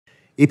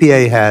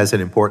EPA has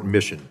an important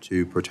mission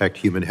to protect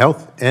human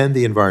health and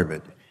the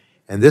environment,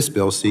 and this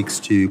bill seeks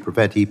to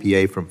prevent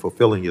EPA from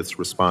fulfilling its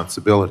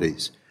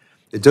responsibilities.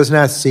 It does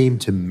not seem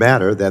to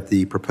matter that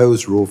the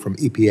proposed rule from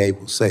EPA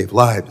will save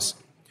lives,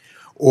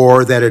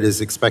 or that it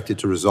is expected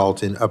to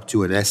result in up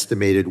to an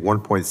estimated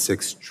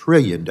 $1.6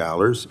 trillion,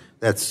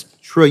 that's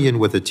trillion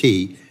with a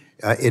T,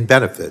 in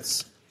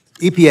benefits.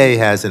 EPA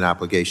has an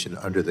obligation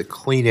under the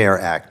Clean Air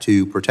Act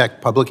to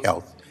protect public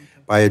health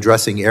by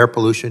addressing air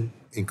pollution,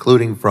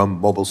 including from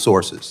mobile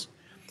sources.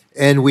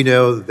 And we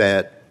know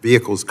that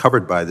vehicles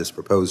covered by this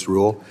proposed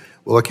rule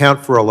will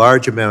account for a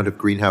large amount of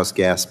greenhouse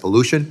gas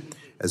pollution,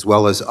 as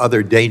well as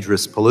other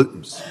dangerous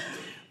pollutants.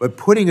 But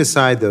putting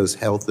aside those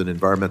health and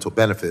environmental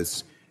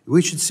benefits,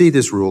 we should see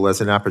this rule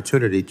as an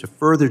opportunity to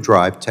further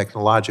drive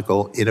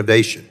technological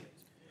innovation.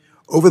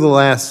 Over the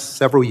last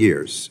several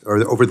years,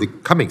 or over the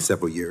coming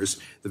several years,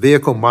 the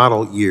vehicle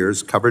model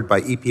years covered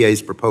by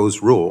EPA's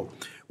proposed rule,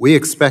 we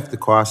expect the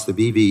cost of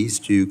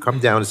EVs to come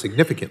down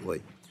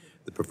significantly,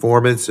 the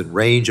performance and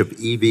range of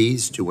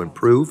EVs to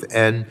improve,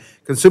 and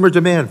consumer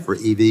demand for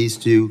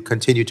EVs to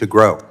continue to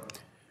grow.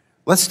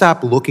 Let's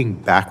stop looking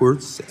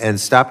backwards and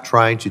stop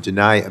trying to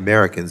deny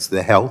Americans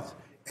the health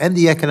and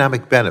the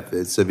economic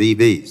benefits of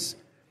EVs.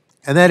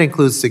 And that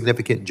includes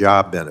significant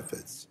job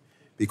benefits.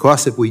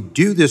 Because if we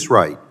do this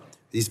right,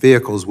 these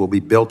vehicles will be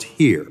built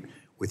here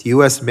with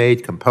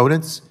U.S.-made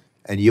components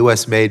and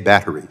U.S.-made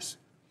batteries.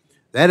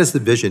 That is the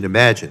vision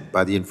imagined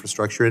by the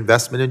Infrastructure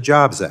Investment and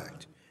Jobs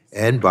Act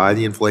and by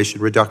the Inflation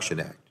Reduction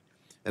Act.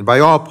 And by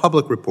all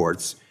public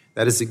reports,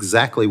 that is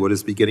exactly what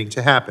is beginning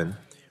to happen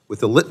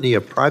with a litany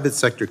of private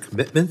sector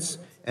commitments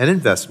and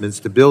investments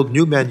to build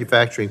new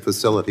manufacturing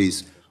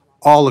facilities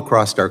all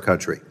across our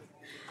country.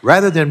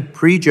 Rather than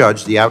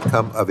prejudge the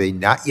outcome of a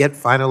not yet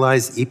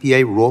finalized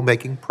EPA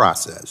rulemaking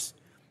process,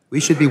 we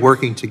should be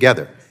working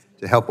together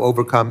to help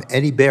overcome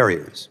any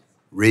barriers,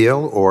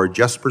 real or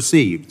just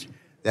perceived,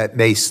 that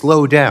may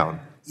slow down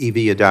EV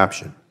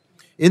adoption.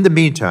 In the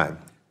meantime,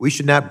 we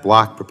should not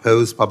block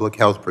proposed public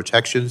health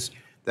protections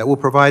that will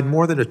provide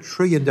more than $1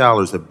 trillion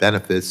of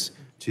benefits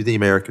to the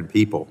American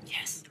people.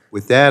 Yes.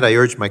 With that, I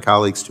urge my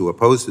colleagues to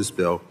oppose this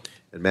bill,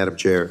 and Madam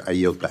Chair, I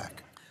yield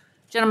back.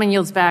 Gentleman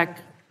yields back.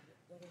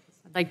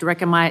 I'd like to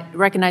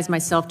recognize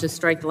myself to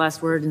strike the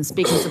last word and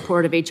speak in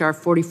support of H.R.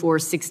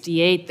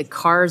 4468, the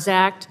CARS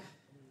Act.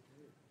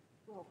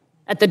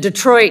 At the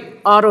Detroit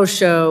Auto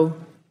Show,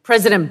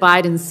 President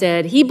Biden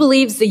said he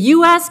believes the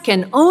U.S.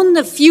 can own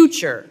the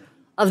future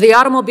of the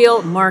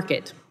automobile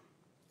market.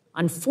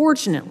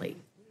 Unfortunately,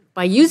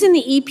 by using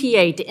the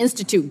EPA to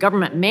institute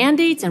government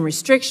mandates and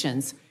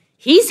restrictions,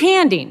 he's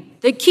handing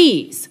the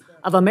keys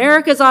of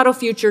America's auto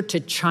future to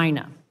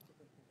China.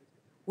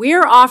 We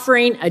are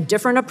offering a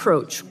different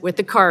approach with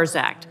the CARS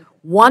Act,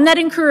 one that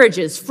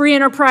encourages free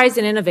enterprise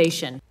and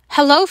innovation.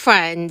 Hello,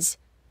 friends.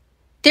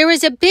 There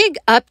is a big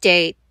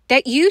update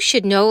that you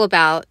should know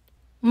about.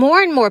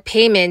 More and more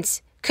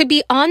payments could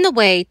be on the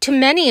way to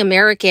many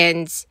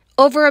Americans.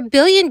 Over $1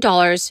 billion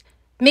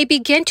may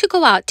begin to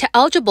go out to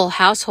eligible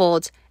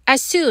households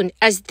as soon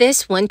as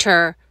this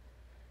winter.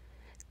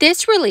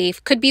 This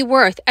relief could be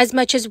worth as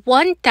much as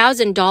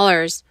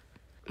 $1,000.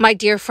 My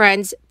dear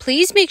friends,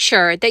 please make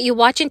sure that you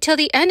watch until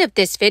the end of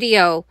this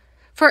video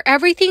for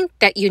everything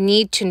that you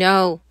need to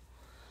know.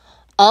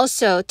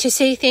 Also, to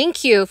say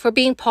thank you for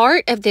being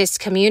part of this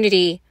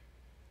community.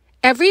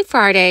 Every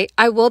Friday,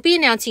 I will be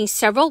announcing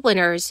several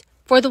winners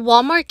for the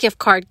Walmart gift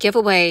card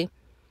giveaway.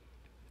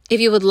 If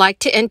you would like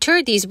to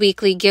enter these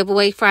weekly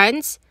giveaway,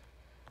 friends,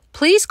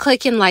 please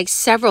click and like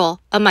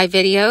several of my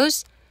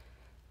videos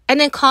and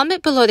then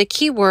comment below the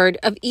keyword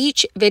of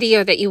each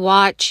video that you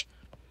watch.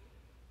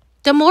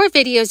 The more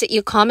videos that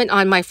you comment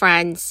on, my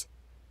friends,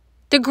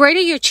 the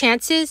greater your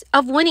chances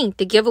of winning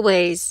the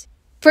giveaways.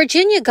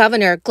 Virginia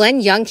Governor Glenn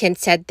Youngkin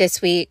said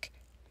this week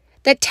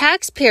that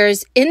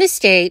taxpayers in the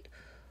state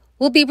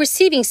will be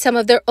receiving some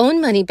of their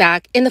own money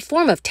back in the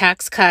form of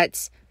tax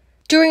cuts.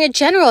 During a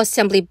General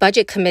Assembly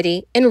Budget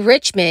Committee in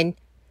Richmond,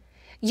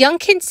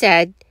 Youngkin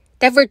said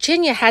that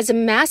Virginia has a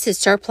massive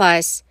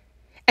surplus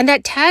and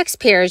that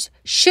taxpayers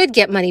should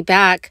get money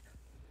back.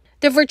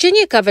 The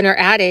Virginia governor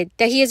added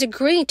that he is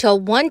agreeing to a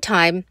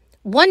one-time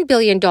 $1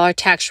 billion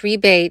tax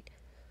rebate,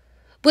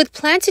 with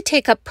plans to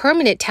take up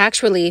permanent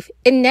tax relief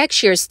in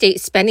next year's state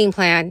spending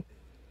plan.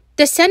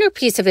 The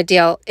centerpiece of the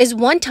deal is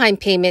one-time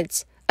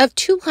payments of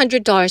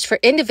 $200 for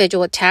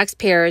individual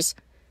taxpayers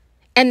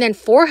and then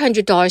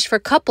 $400 for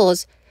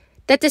couples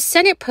that the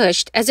Senate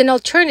pushed as an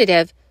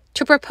alternative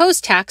to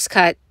proposed tax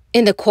cut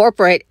in the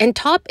corporate and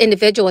top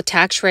individual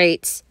tax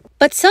rates.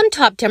 But some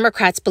top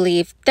Democrats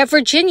believe that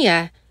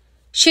Virginia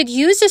should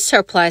use the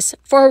surplus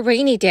for a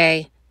rainy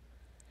day.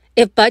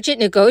 If budget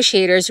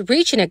negotiators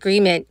reach an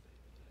agreement,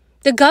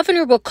 the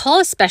governor will call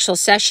a special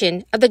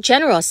session of the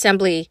General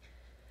Assembly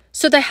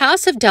so the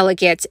House of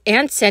Delegates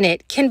and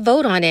Senate can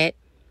vote on it.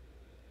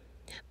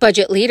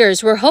 Budget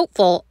leaders were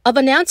hopeful of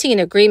announcing an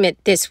agreement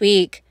this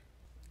week.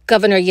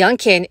 Governor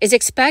Youngkin is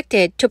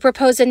expected to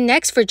propose the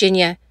next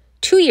Virginia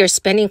two-year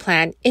spending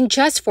plan in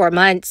just 4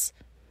 months.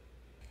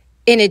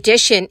 In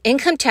addition,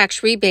 income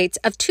tax rebates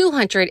of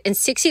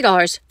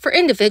 $260 for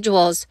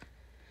individuals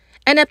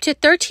and up to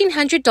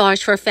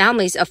 $1,300 for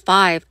families of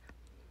 5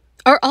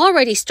 are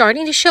already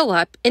starting to show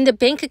up in the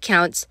bank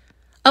accounts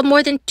of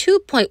more than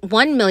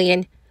 2.1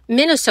 million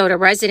Minnesota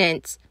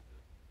residents.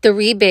 The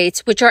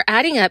rebates, which are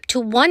adding up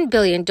to $1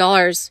 billion,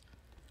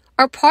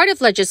 are part of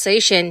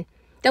legislation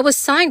that was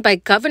signed by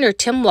Governor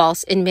Tim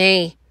Walz in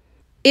May.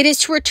 It is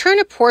to return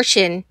a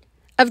portion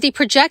of the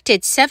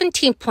projected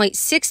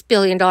 $17.6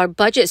 billion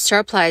budget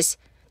surplus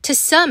to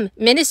some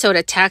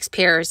Minnesota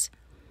taxpayers.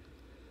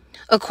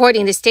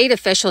 According to state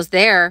officials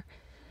there,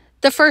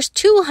 the first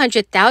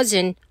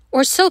 200,000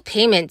 or so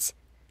payments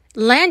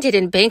landed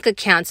in bank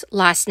accounts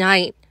last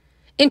night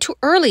into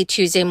early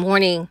Tuesday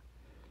morning.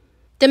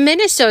 The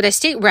Minnesota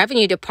State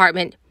Revenue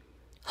Department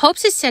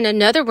hopes to send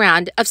another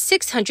round of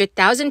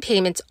 600,000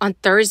 payments on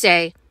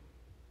Thursday.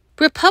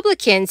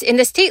 Republicans in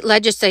the state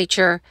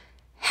legislature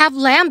have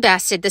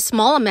lambasted the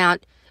small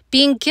amount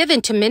being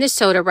given to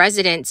Minnesota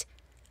residents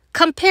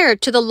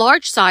compared to the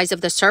large size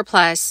of the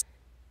surplus.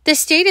 The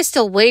state is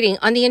still waiting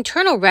on the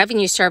Internal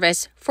Revenue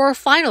Service for a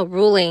final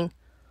ruling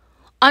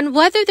on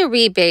whether the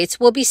rebates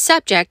will be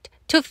subject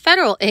to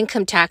federal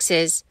income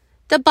taxes.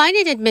 The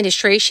Biden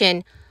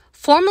administration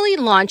formally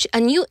launched a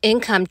new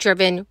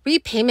income-driven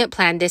repayment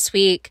plan this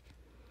week,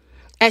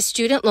 as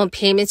student loan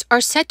payments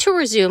are set to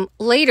resume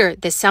later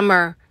this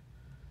summer.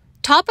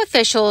 Top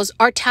officials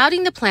are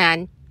touting the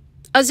plan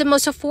as the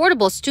most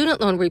affordable student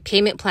loan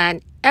repayment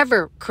plan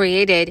ever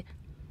created.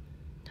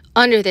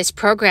 Under this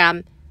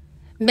program,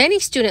 many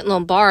student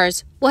loan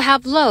borrowers will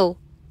have low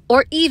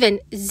or even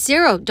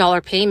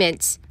 $0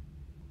 payments.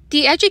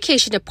 The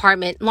Education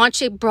Department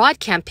launched a broad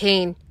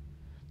campaign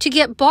to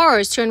get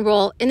borrowers to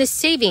enroll in the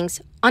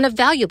Savings on a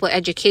Valuable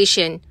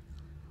Education,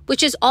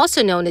 which is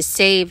also known as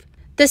SAVE.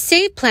 The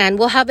SAVE plan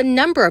will have a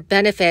number of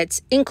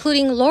benefits,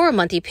 including lower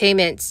monthly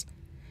payments,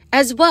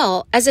 as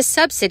well as a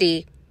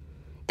subsidy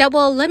that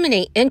will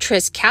eliminate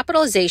interest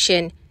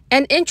capitalization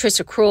and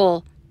interest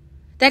accrual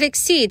that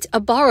exceeds a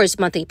borrower's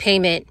monthly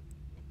payment.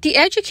 The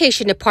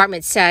Education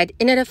Department said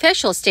in an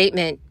official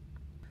statement,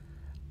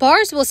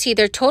 borrowers will see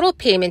their total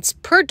payments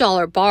per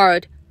dollar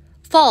borrowed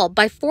fall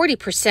by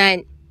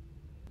 40%.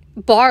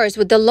 Borrowers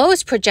with the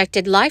lowest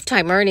projected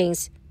lifetime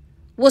earnings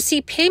will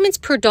see payments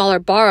per dollar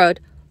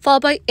borrowed fall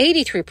by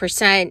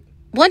 83%.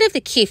 One of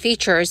the key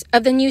features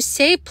of the new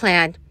SAVE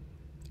plan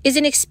is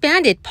an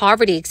expanded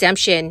poverty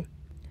exemption.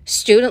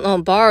 Student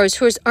loan borrowers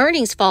whose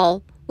earnings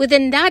fall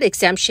within that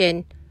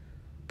exemption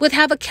would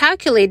have a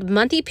calculated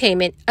monthly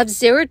payment of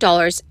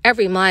 $0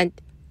 every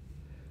month.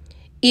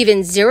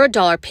 Even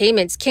 $0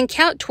 payments can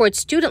count towards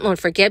student loan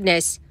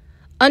forgiveness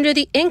under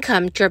the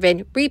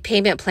income-driven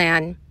repayment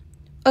plan.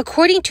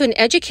 According to an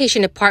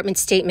Education Department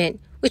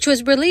statement, which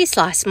was released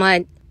last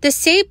month, the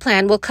SAVE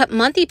plan will cut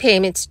monthly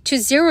payments to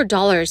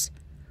 $0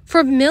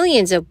 for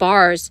millions of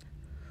borrowers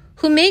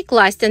who make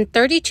less than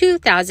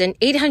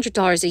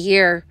 $32,800 a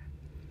year,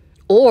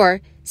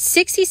 or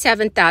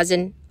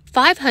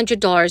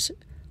 $67,500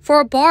 for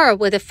a borrower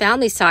with a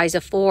family size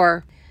of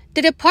 4.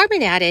 The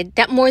department added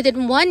that more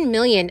than 1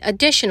 million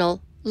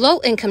additional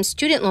low-income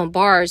student loan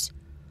borrowers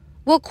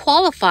will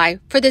qualify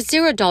for the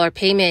 $0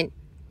 payment.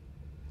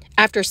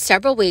 After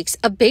several weeks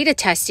of beta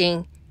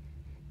testing,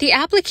 the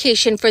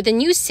application for the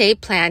new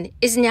SAVE plan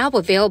is now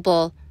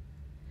available,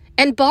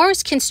 and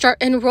borrowers can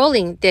start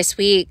enrolling this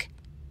week.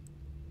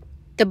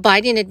 The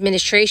Biden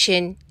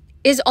administration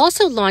is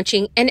also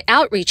launching an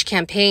outreach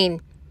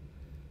campaign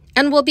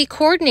and will be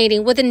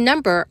coordinating with a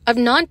number of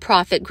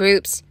nonprofit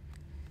groups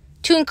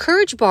to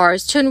encourage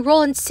borrowers to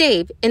enroll in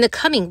SAVE in the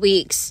coming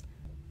weeks.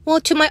 Well,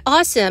 to my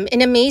awesome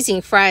and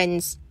amazing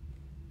friends,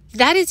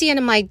 that is the end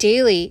of my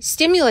daily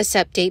stimulus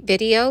update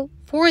video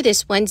for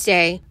this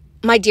Wednesday.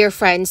 My dear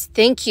friends,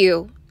 thank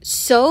you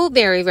so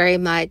very, very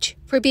much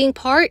for being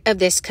part of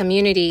this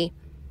community.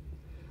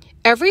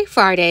 Every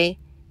Friday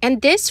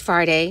and this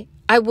Friday,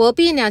 I will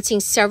be announcing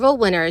several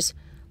winners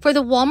for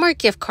the Walmart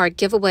gift card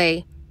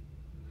giveaway.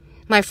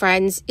 My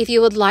friends, if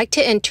you would like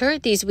to enter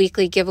these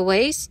weekly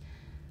giveaways,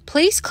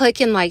 please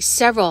click and like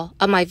several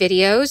of my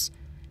videos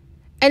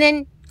and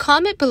then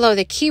comment below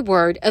the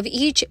keyword of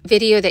each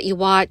video that you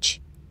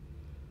watch.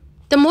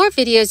 The more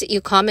videos that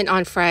you comment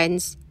on,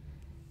 friends,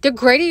 the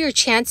greater your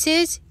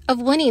chances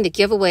of winning the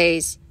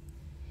giveaways.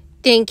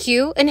 Thank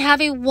you and have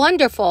a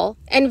wonderful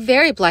and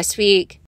very blessed week.